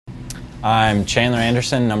I'm Chandler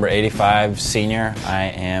Anderson, number 85, senior. I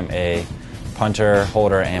am a punter,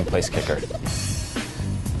 holder, and place kicker.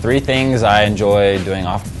 Three things I enjoy doing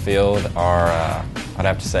off the field are, I'd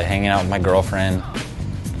have to say, hanging out with my girlfriend,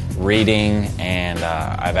 reading, and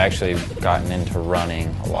I've actually gotten into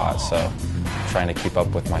running a lot, so I'm trying to keep up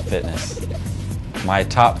with my fitness. My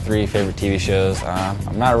top three favorite TV shows,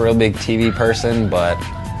 I'm not a real big TV person, but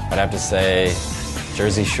I'd have to say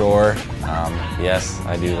Jersey Shore. Yes,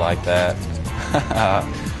 I do like that.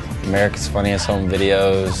 America's Funniest Home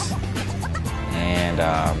Videos, and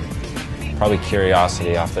probably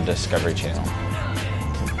Curiosity off the Discovery Channel.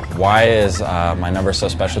 Why is my number so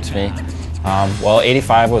special to me? Well,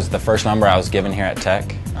 85 was the first number I was given here at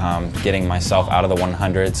Tech, getting myself out of the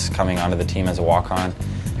 100s, coming onto the team as a walk-on.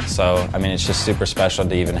 So, I mean, it's just super special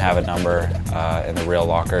to even have a number in the real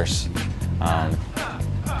lockers.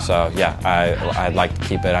 So, yeah, I'd like to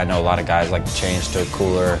keep it. I know a lot of guys like to change to a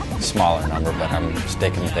cooler, smaller number, but I'm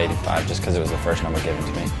sticking with 85 just because it was the first number given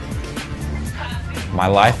to me. My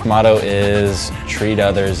life motto is, treat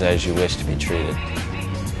others as you wish to be treated.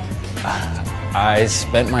 I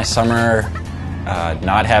spent my summer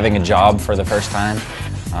not having a job for the first time.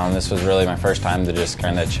 This was really my first time to just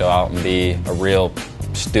kind of chill out and be a real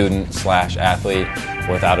student / athlete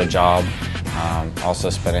without a job. Also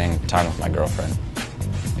spending time with my girlfriend.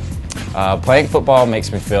 Playing football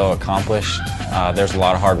makes me feel accomplished. There's a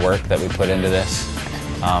lot of hard work that we put into this,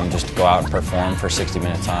 just to go out and perform for 60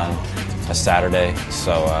 minutes on a Saturday.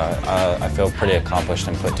 So I feel pretty accomplished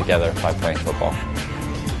and put together by playing football.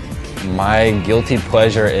 My guilty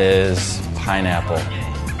pleasure is pineapple.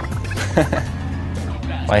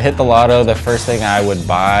 If I hit the lotto, the first thing I would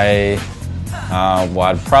buy, well,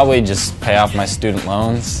 I'd probably just pay off my student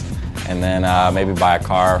loans and then maybe buy a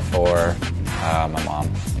car for my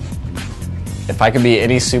mom. If I could be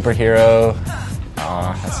any superhero,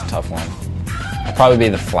 that's a tough one. I'd probably be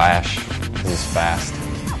the Flash, because he's fast.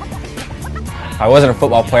 If I wasn't a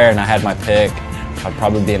football player and I had my pick, I'd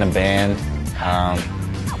probably be in a band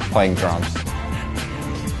playing drums.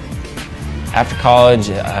 After college,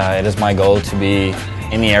 it is my goal to be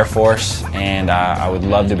in the Air Force, and I would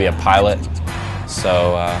love to be a pilot.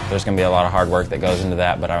 So there's going to be a lot of hard work that goes into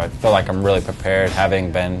that, but I feel like I'm really prepared having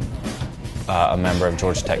been a member of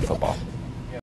Georgia Tech football.